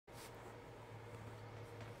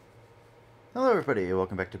Hello everybody,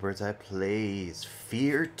 welcome back to Bird's Eye Plays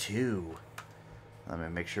F.E.A.R 2. Let me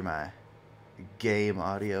make sure my game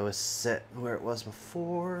audio is set where it was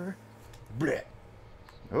before. Blech.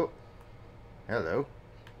 Oh, hello.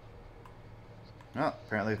 Oh,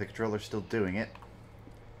 apparently the controller's still doing it.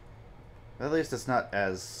 At least it's not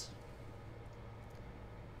as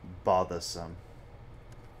bothersome.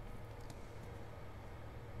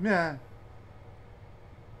 Yeah.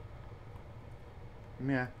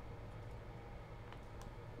 Yeah.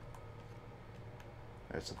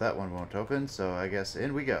 Alright, so that one won't open, so I guess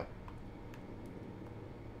in we go.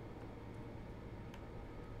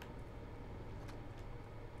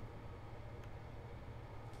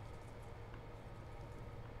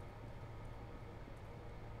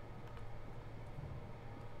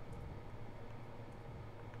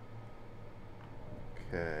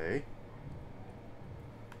 Okay.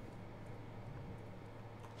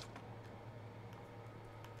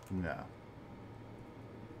 No.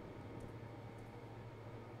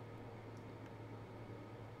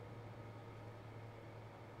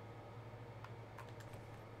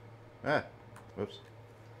 Ah. Whoops.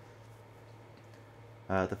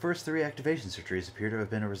 The first three activation surgeries appear to have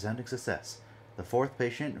been a resounding success. The fourth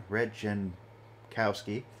patient, Red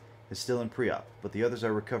Jankowski, is still in pre-op, but the others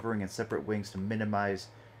are recovering in separate wings to minimize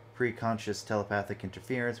pre-conscious telepathic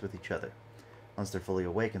interference with each other. Once they're fully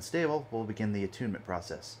awake and stable, we'll begin the attunement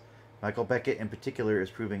process. Michael Beckett, in particular, is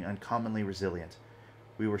proving uncommonly resilient.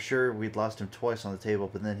 We were sure we'd lost him twice on the table,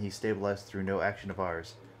 but then he stabilized through no action of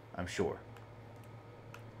ours. I'm sure.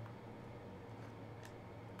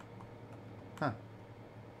 Huh.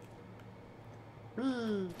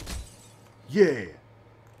 Yeah!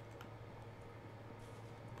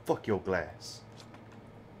 Fuck your glass.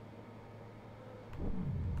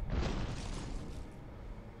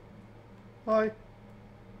 Hi.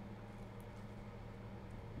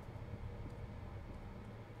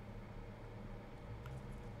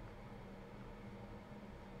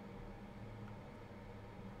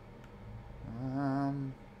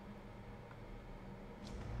 Um...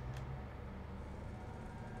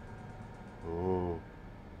 Oh.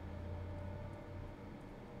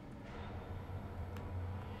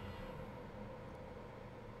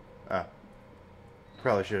 Ah.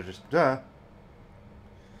 Probably should have just... God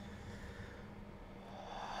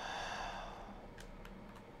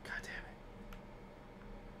damn it.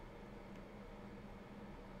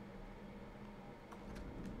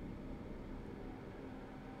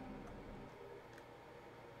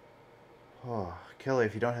 Oh, Kelly,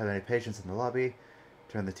 if you don't have any patients in the lobby,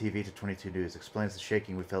 turn the TV to 22 News. Explains the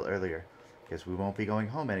shaking we felt earlier. Guess we won't be going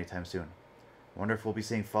home anytime soon. Wonder if we'll be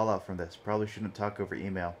seeing fallout from this. Probably shouldn't talk over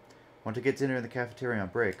email. Want to get dinner in the cafeteria on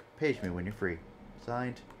break? Page me when you're free.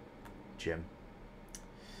 Signed, Jim.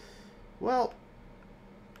 Well,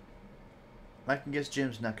 I can guess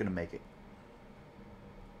Jim's not gonna make it.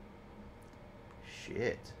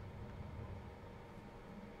 Shit.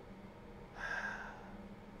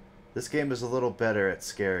 This game is a little better at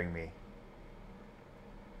scaring me.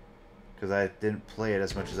 Because I didn't play it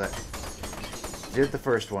as much as I did the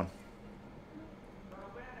first one.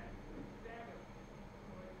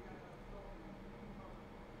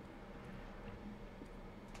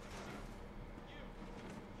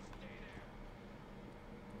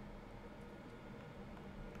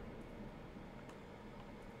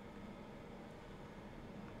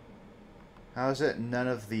 How is it none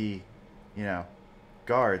of the,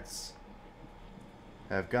 guards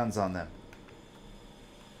have guns on them?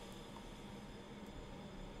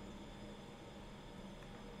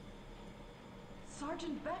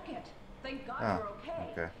 Sergeant Beckett! Thank God Oh, you're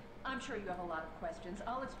okay. okay. I'm sure you have a lot of questions.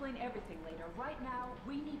 I'll explain everything later. Right now,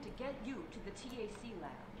 we need to get you to the TAC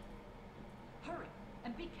lab. Hurry,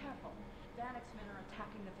 and be careful. Vanek's men are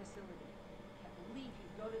attacking the facility. Can't believe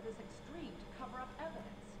you'd go to this extreme to cover up evidence.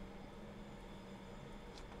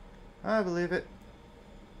 I believe it.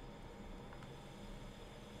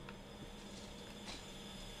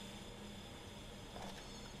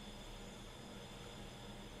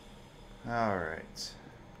 Alright.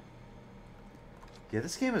 Yeah,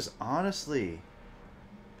 this game is honestly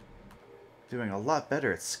doing a lot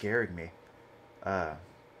better at scaring me.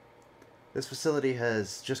 This facility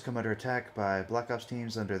has just come under attack by Black Ops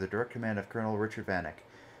teams under the direct command of Colonel Richard Vanek,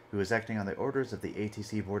 who is acting on the orders of the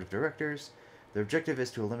ATC Board of Directors. Their objective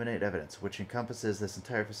is to eliminate evidence, which encompasses this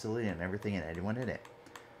entire facility and everything and anyone in it.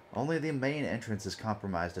 Only the main entrance is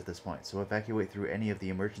compromised at this point, so evacuate through any of the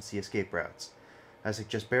emergency escape routes. I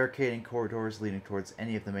suggest barricading corridors leading towards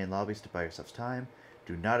any of the main lobbies to buy yourselves time.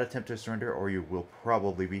 Do not attempt to surrender or you will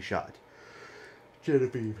probably be shot.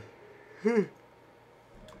 Genevieve. Well,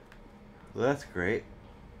 that's great.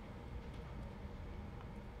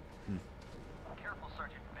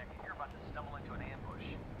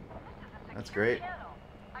 That's great. Channel.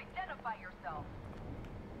 Identify yourself.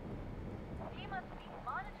 He must be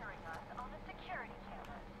monitoring us on the security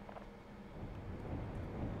cameras.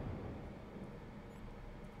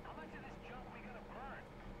 How much of this junk we gonna burn?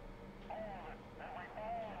 All of it. And we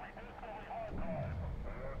all ridiculously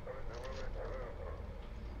hardcore.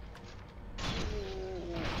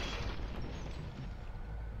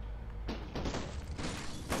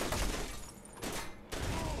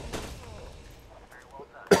 Very well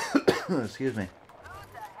done. Excuse me. Who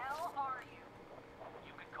the hell are you?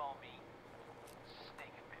 You could call me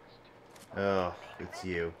Snake Fist. Oh, it's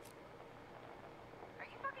you. Are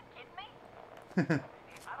you fucking kidding me? I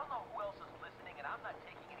don't know who else is listening, and I'm not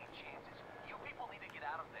taking any chances. You people need to get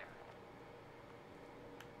out of there.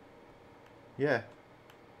 Yeah.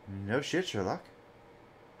 No shit, Sherlock.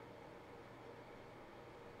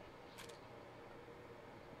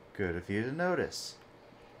 Good of you to notice.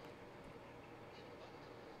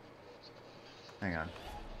 Hang on.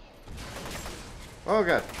 Oh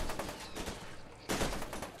god.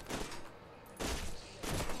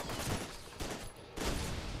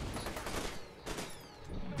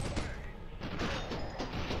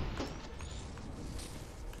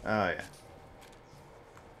 Oh yeah.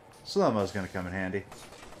 Slow-mo's gonna come in handy.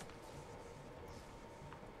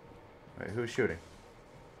 Wait, who's shooting?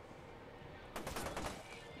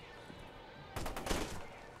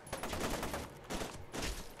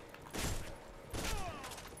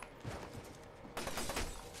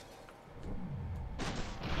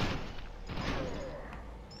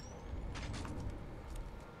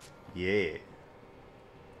 Yeah.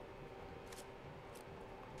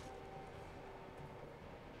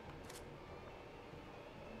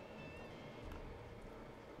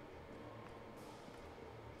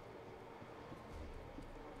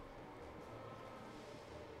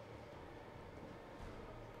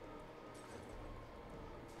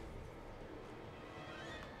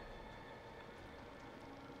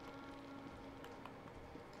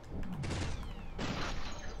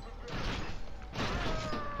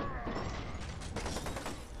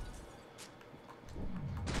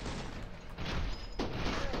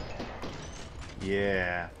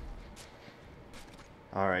 Yeah.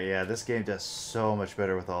 Alright, yeah, this game does so much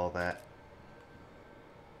better with all that.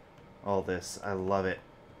 All this. I love it.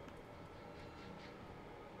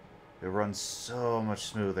 It runs so much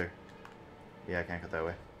smoother. Yeah, I can't go that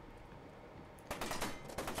way.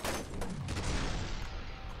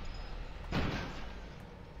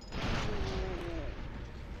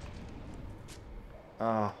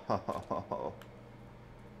 Oh.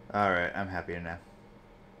 Alright, I'm happier now.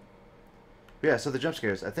 Yeah, so the jump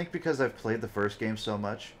scares. I think because I've played the first game so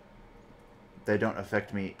much, they don't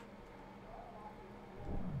affect me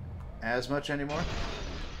as much anymore.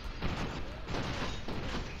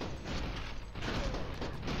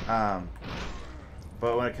 But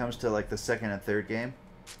when it comes to like the second and third game,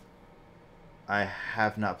 I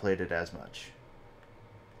have not played it as much.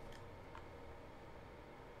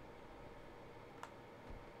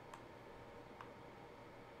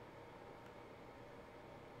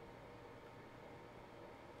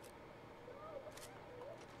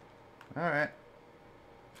 Alright.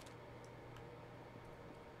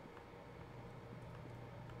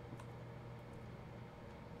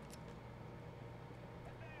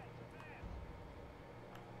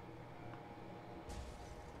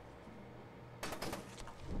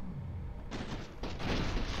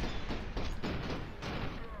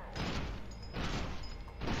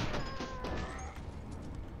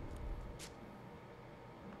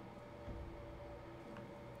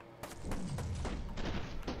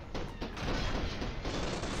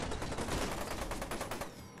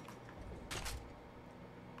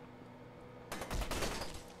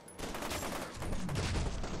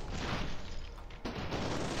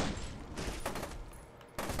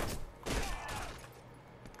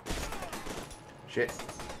 Shit.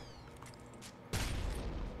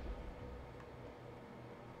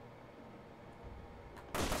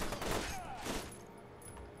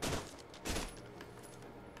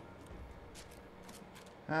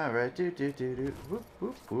 Alright, do. Whoop,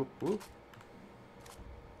 whoop, whoop, whoop.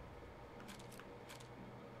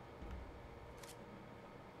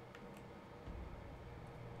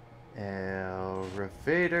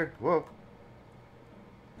 Elevator. Whoa.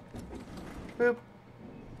 Boop.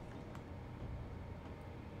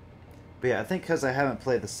 But yeah, I think because I haven't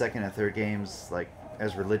played the second and third games like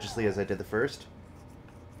as religiously as I did the first,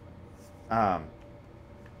 that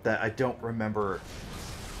I don't remember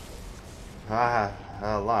a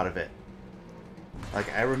lot of it.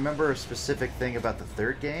 Like I remember a specific thing about the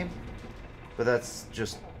third game, but that's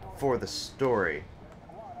just for the story,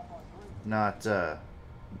 not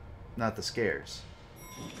not the scares.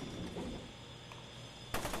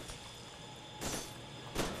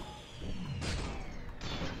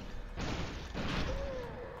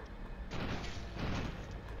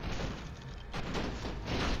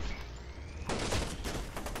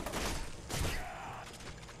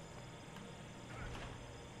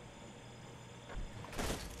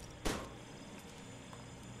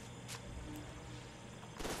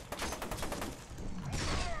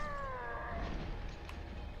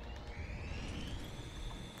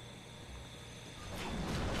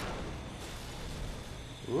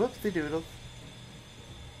 Whoop-de-doodle.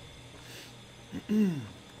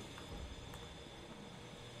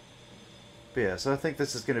 But yeah, so I think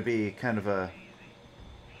this is going to be kind of a...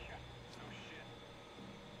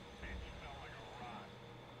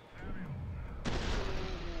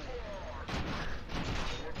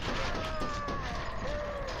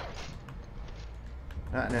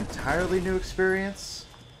 not an entirely new experience,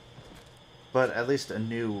 but at least a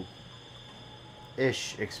new-ish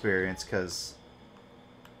experience, because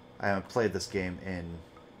I haven't played this game in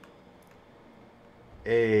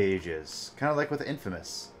ages. Kind of like with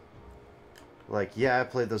Infamous. Like, yeah, I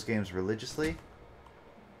played those games religiously,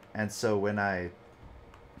 and so when I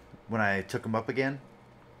took them up again,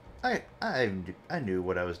 I knew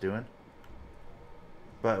what I was doing.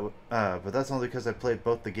 But that's only because I played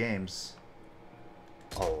both the games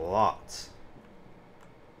a lot.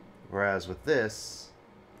 Whereas with this,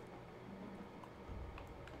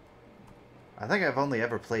 I think I've only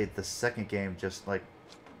ever played the second game just like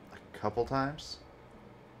a couple times.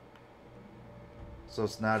 So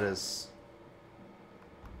it's not as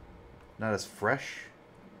fresh.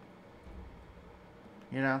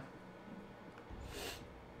 You know?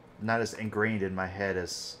 Not as ingrained in my head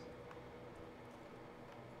as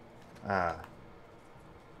the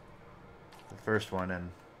first one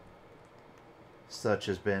and such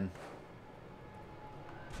has been.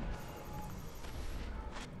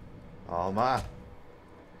 Alma,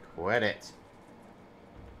 quit it.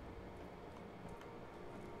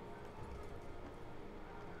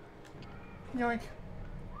 Yoink.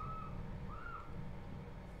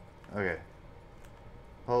 Okay.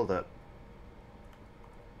 Hold up.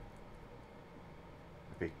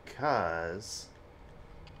 Because...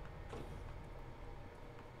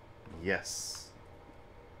 yes.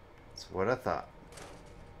 That's what I thought.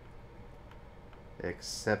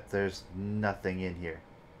 Except there's nothing in here.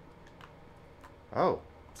 Oh.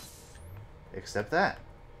 Except that.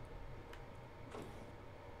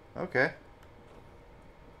 Okay.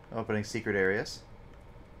 Opening secret areas.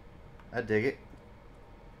 I dig it.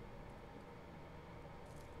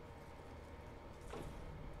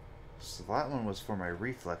 So that one was for my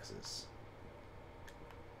reflexes.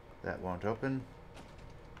 That won't open.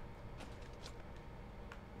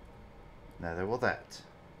 Neither will that.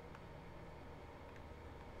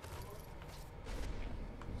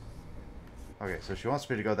 Okay, so she wants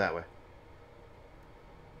me to go that way.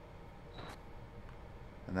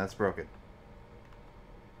 And that's broken.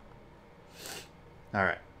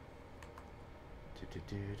 Alright.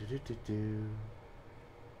 Do-do-do-do-do-do.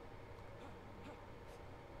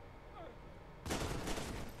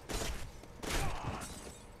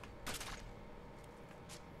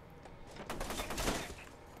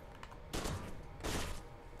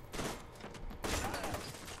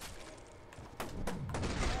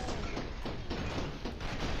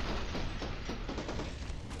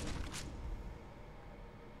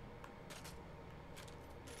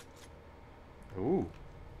 Ooh.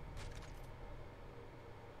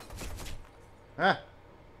 Ah.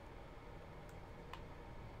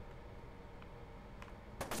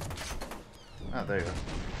 Oh, there you go.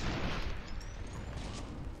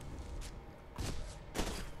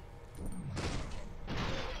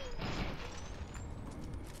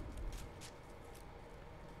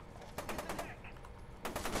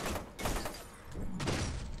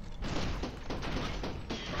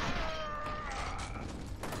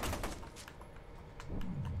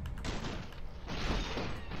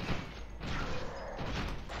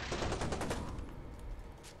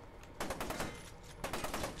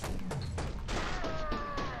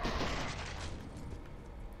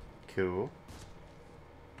 Cool.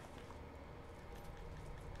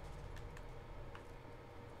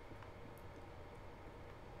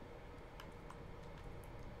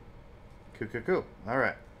 Cool. All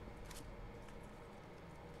right.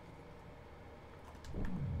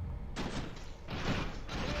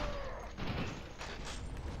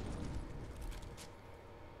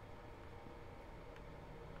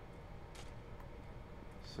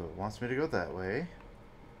 So it wants me to go that way.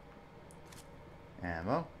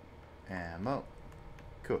 Ammo. Ammo.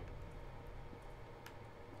 Cool.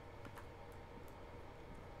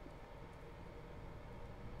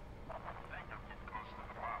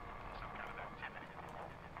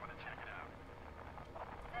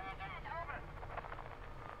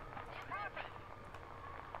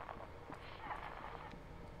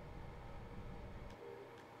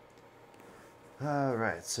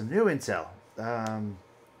 Alright, some new intel.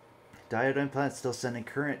 Diode implant still sending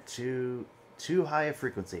current to too high a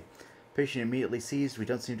frequency. Patient immediately seized. We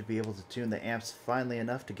don't seem to be able to tune the amps finely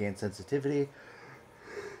enough to gain sensitivity.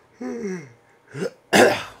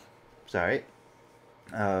 Sorry.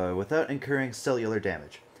 Without incurring cellular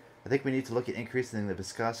damage. I think we need to look at increasing the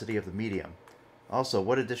viscosity of the medium. Also,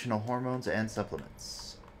 what additional hormones and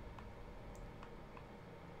supplements?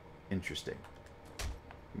 Interesting.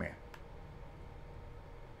 Meh.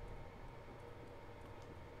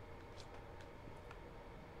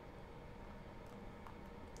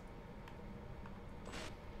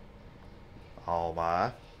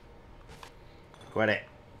 Alma. Quit it.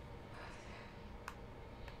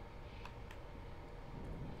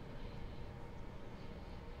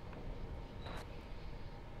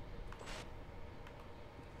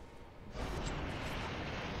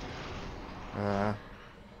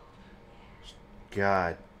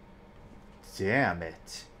 God damn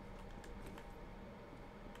it.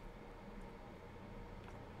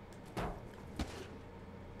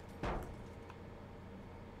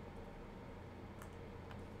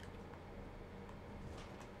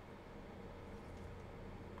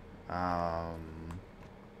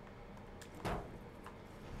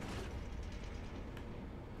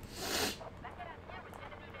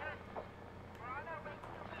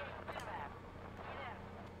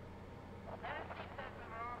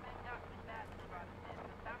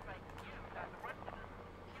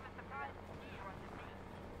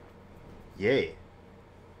 Yay.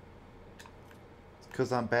 It's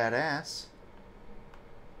 'cause I'm badass.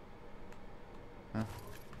 Huh?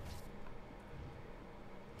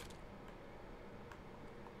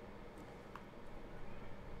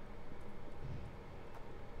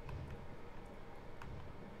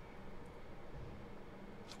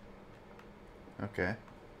 Okay.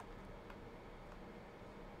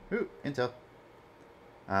 Ooh, intel.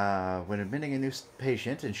 When admitting a new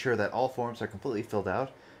patient, ensure that all forms are completely filled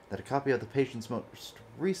out, that a copy of the patient's most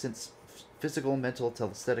recent physical, mental,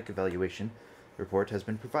 telesthetic evaluation report has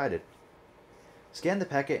been provided. Scan the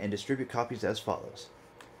packet and distribute copies as follows.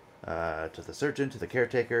 To the surgeon, to the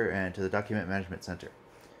caretaker, and to the document management center.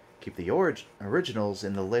 Keep the originals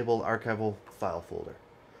in the labeled archival file folder.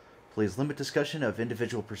 Please limit discussion of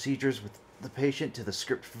individual procedures with the patient to the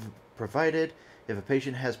script provided. If a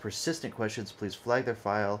patient has persistent questions, please flag their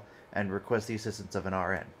file and request the assistance of an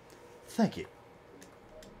RN. Thank you.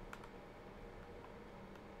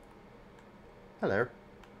 Hello.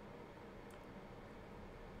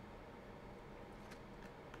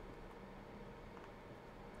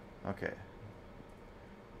 Okay.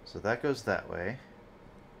 So that goes that way.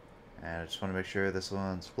 And I just want to make sure this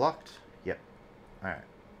one's blocked. Yep. Alright.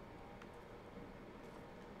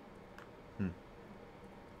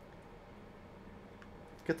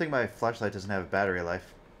 Good thing my flashlight doesn't have a battery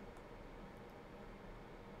life.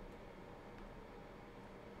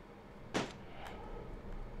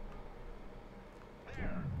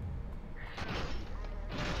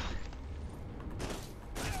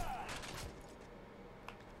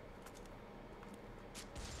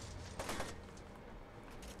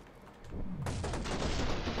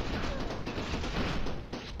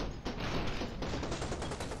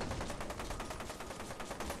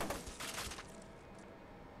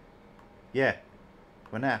 Yeah.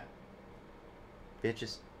 What now?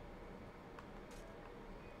 Bitches.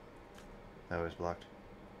 That was blocked.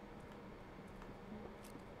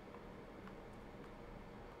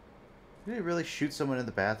 Did he really shoot someone in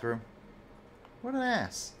the bathroom? What an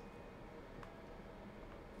ass.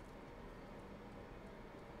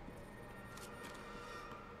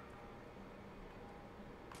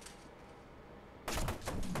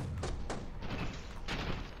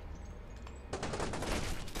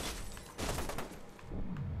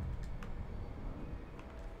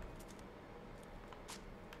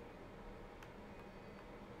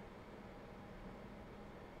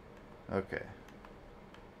 Okay.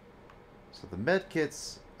 So the med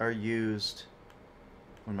kits are used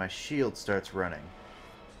when my shield starts running.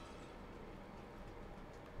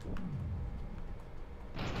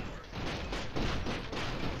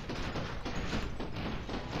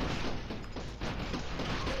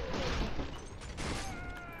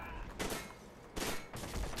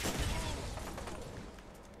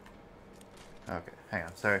 Okay, hang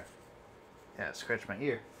on, sorry. Yeah, scratch my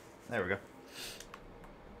ear. There we go.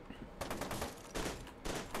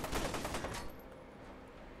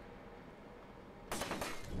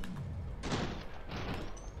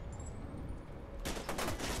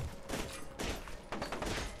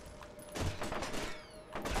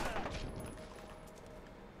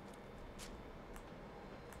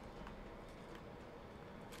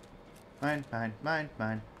 Mine, mine, mine,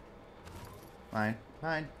 mine. Mine,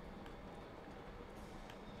 mine.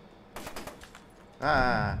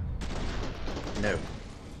 Ah. No.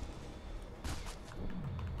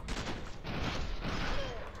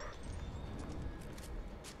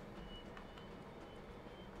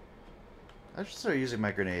 I should start using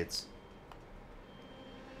my grenades.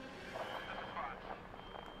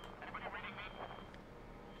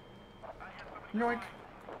 Yoink.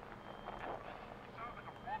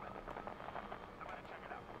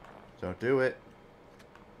 Don't do it.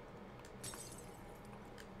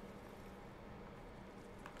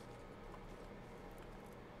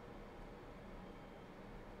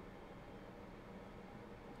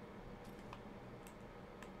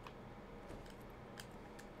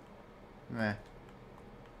 Meh.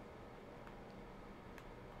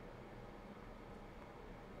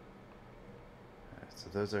 Alright, so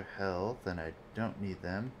those are health, and I don't need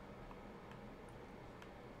them.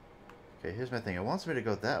 Okay, here's my thing. It wants me to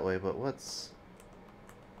go that way, but what's...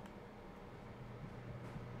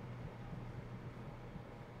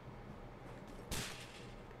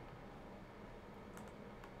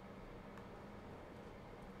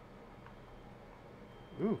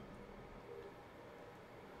 Ooh.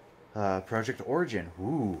 Project Origin.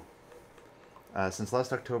 Ooh. Since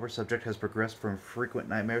last October, subject has progressed from frequent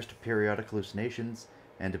nightmares to periodic hallucinations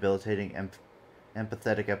and debilitating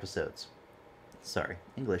empathetic episodes. Sorry,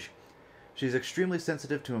 English. She's extremely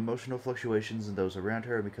sensitive to emotional fluctuations in those around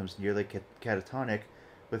her and becomes nearly catatonic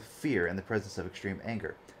with fear in the presence of extreme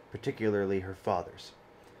anger, particularly her father's.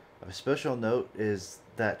 Of special note is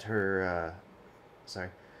that her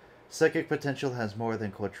psychic potential has more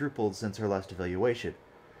than quadrupled since her last evaluation.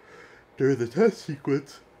 During the test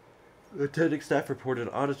sequence, attending staff reported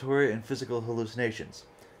auditory and physical hallucinations.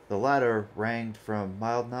 The latter ranged from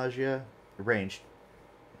mild nausea,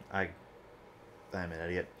 I'm an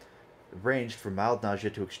idiot. Ranged from mild nausea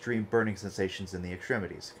to extreme burning sensations in the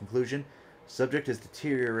extremities. Conclusion: subject is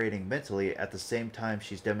deteriorating mentally at the same time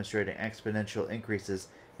she's demonstrating exponential increases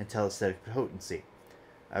in telesthetic potency.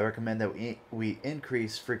 I recommend that we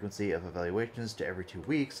increase frequency of evaluations to every 2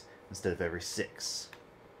 weeks instead of every 6.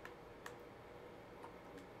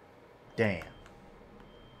 Damn.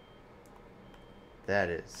 That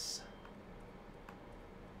is...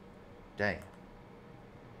 Damn.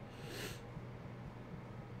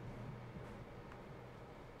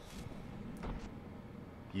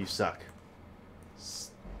 You suck.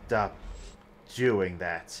 Stop doing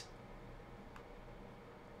that.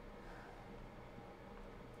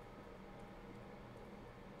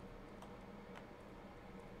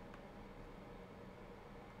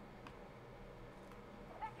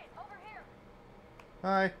 Beckett, over here.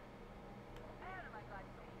 Hi. Man, am I glad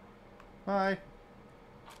you made it. Hi.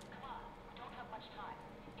 Come on, we don't have much time.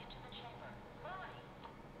 Into the chamber. Hurry.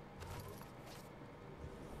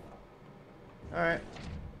 Alright.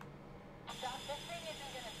 Doc, this thing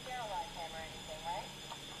isn't gonna sterilize him or anything, right?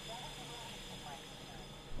 That would be the least of my concern.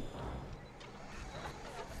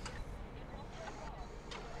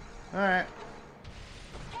 Alright.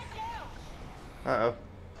 Get down! Uh-oh.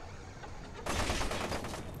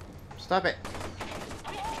 Stop it.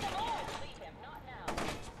 We have to move! Leave him, not now.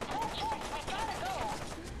 No choice, we gotta go!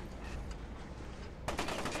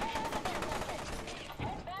 Stay over there, Beckett.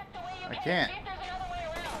 Head back the way you I came. can't. See if there's another way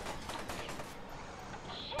around.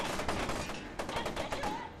 Shit! Just get your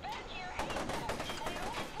ass back here ASAP! And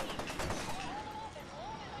you'll see. We'll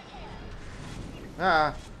hold off as long as we can.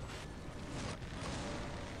 Ah.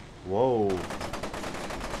 Whoa.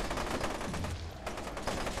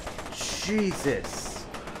 Jesus.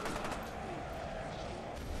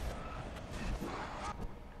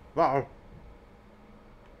 Wow.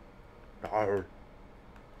 Gar.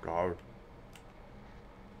 Gar.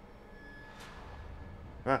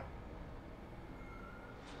 Ah.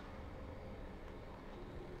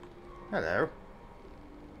 Hello.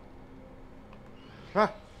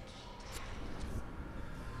 Ah.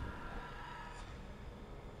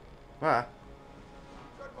 Ah.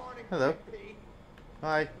 Good morning, Hello. P.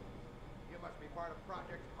 Hi. You must be part of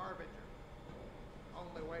Project Harbinger.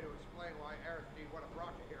 Only way to explain why Aristide would have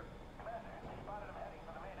brought you here. Commander, we spotted him heading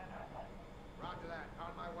for the main entrance. Roger that.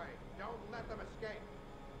 On my way. Don't let them escape.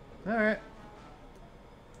 Alright.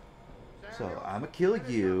 So, Samuel, I'ma kill finish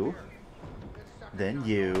up you. here. This sucker's Then not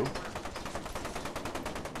you. going nowhere.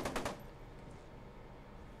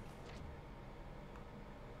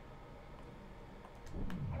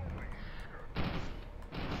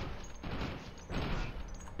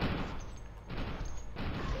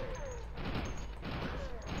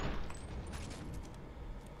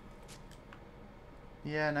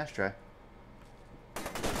 Yeah, nice try.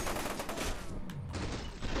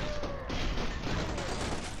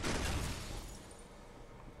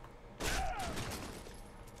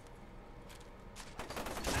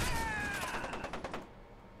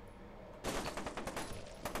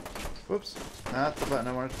 Whoops. Not the button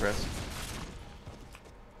I wanted to press.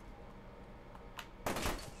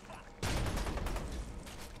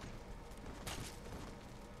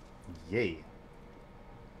 Yay.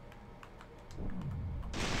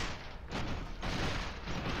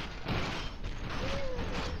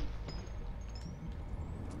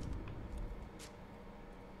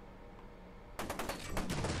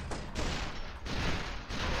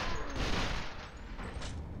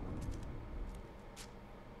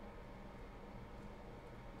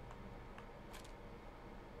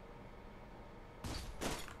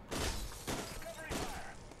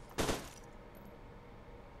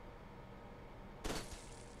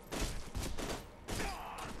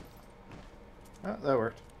 Oh, that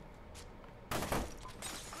worked.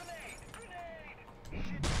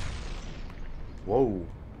 Whoa.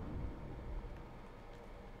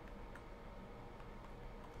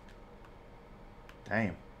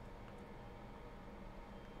 Damn.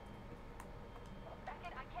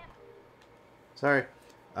 Sorry.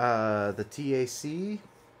 The TAC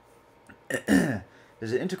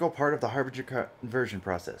is an integral part of the Harbinger conversion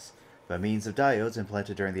process. By means of diodes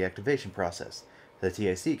implanted during the activation process, the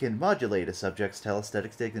TAC can modulate a subject's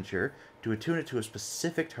telesthetic signature to attune it to a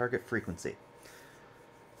specific target frequency.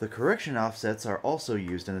 The correction offsets are also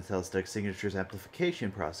used in the telesthetic signature's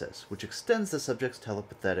amplification process, which extends the subject's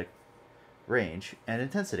telepathic range and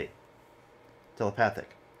intensity.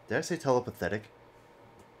 Telepathic. Did I say telepathetic?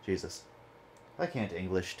 Jesus. I can't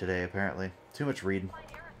English today, apparently. Too much reading.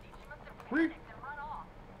 Read.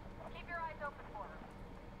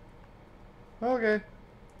 Okay.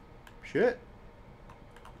 Shit.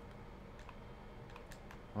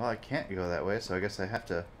 Well, I can't go that way, so I guess I have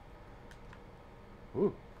to...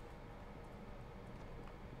 Ooh.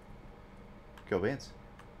 Go Beans.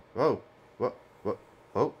 Whoa. Whoa. Whoa.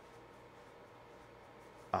 Whoa.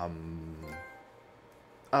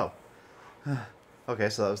 Oh. Okay,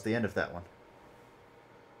 so that was the end of that one.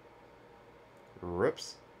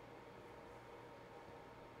 Rips.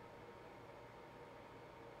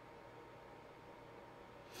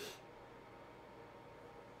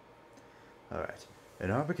 Alright. An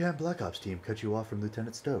Armacan Black Ops team cut you off from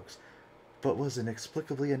Lieutenant Stokes, but was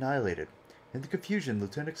inexplicably annihilated. In the confusion,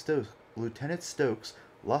 Lieutenant Stokes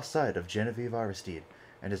lost sight of Genevieve Aristide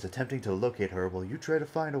and is attempting to locate her while you try to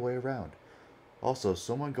find a way around. Also,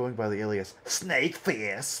 someone going by the alias Snake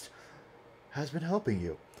Fist has been helping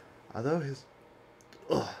you. Although his...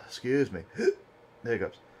 excuse me. There it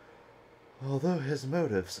goes. Although his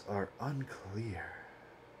motives are unclear.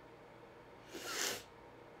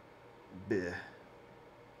 Bleh.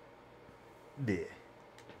 Bleh.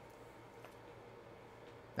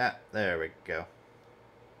 Ah, there we go.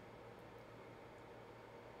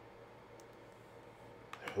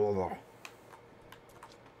 Hold on.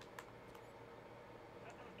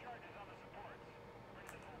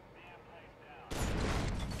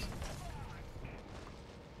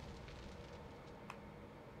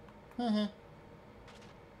 Mm-hmm.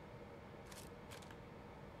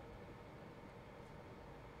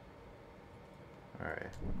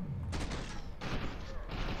 Alright.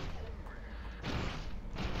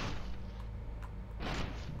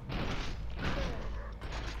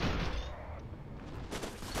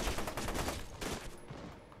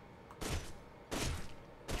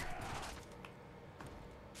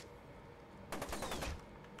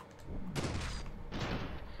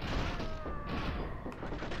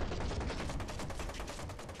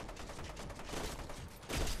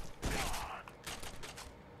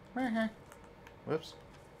 Whoops.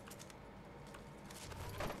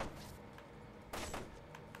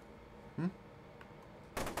 Hmm?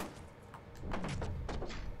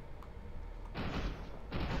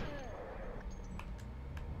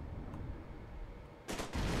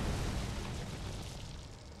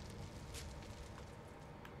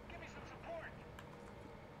 Give me some support.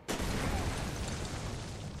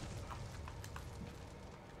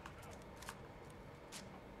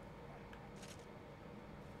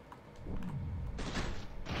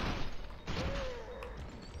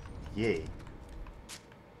 Yay.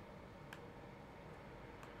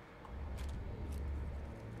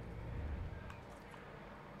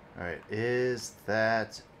 Alright, is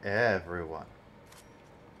that everyone?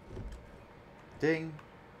 Ding.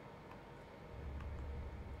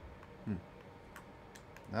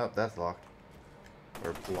 Nope, that's locked.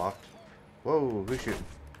 Or blocked. Whoa, who's shooting?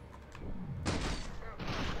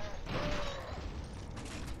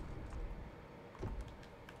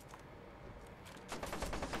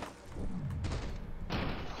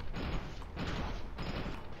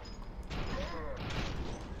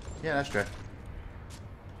 Yeah, that's true.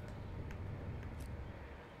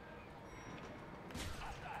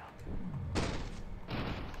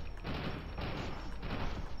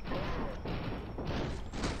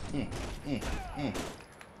 eh.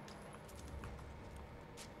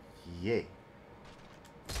 Yay.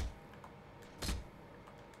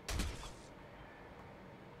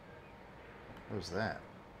 What was that?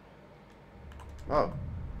 Oh.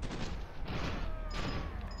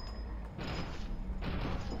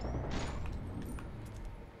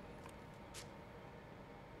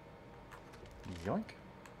 Yoink.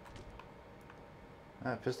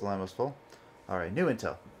 Pistol ammo's full. Alright, new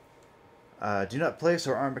intel. Do not place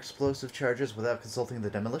or arm explosive charges without consulting the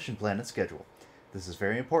demolition plan and schedule. This is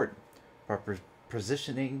very important. Proper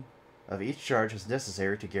positioning of each charge is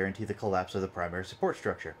necessary to guarantee the collapse of the primary support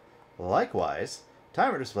structure. Likewise,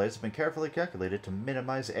 timer displays have been carefully calculated to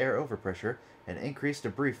minimize air overpressure and increase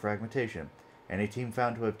debris fragmentation. Any team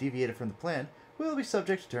found to have deviated from the plan will be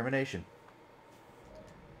subject to termination.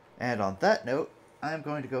 And on that note, I'm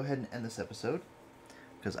going to go ahead and end this episode,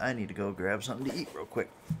 because I need to go grab something to eat real quick.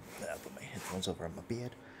 I'll put my headphones over on my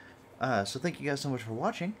bed. So thank you guys so much for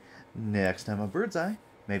watching. Next time on Bird's Eye,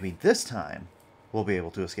 maybe this time, we'll be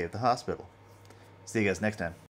able to escape the hospital. See you guys next time.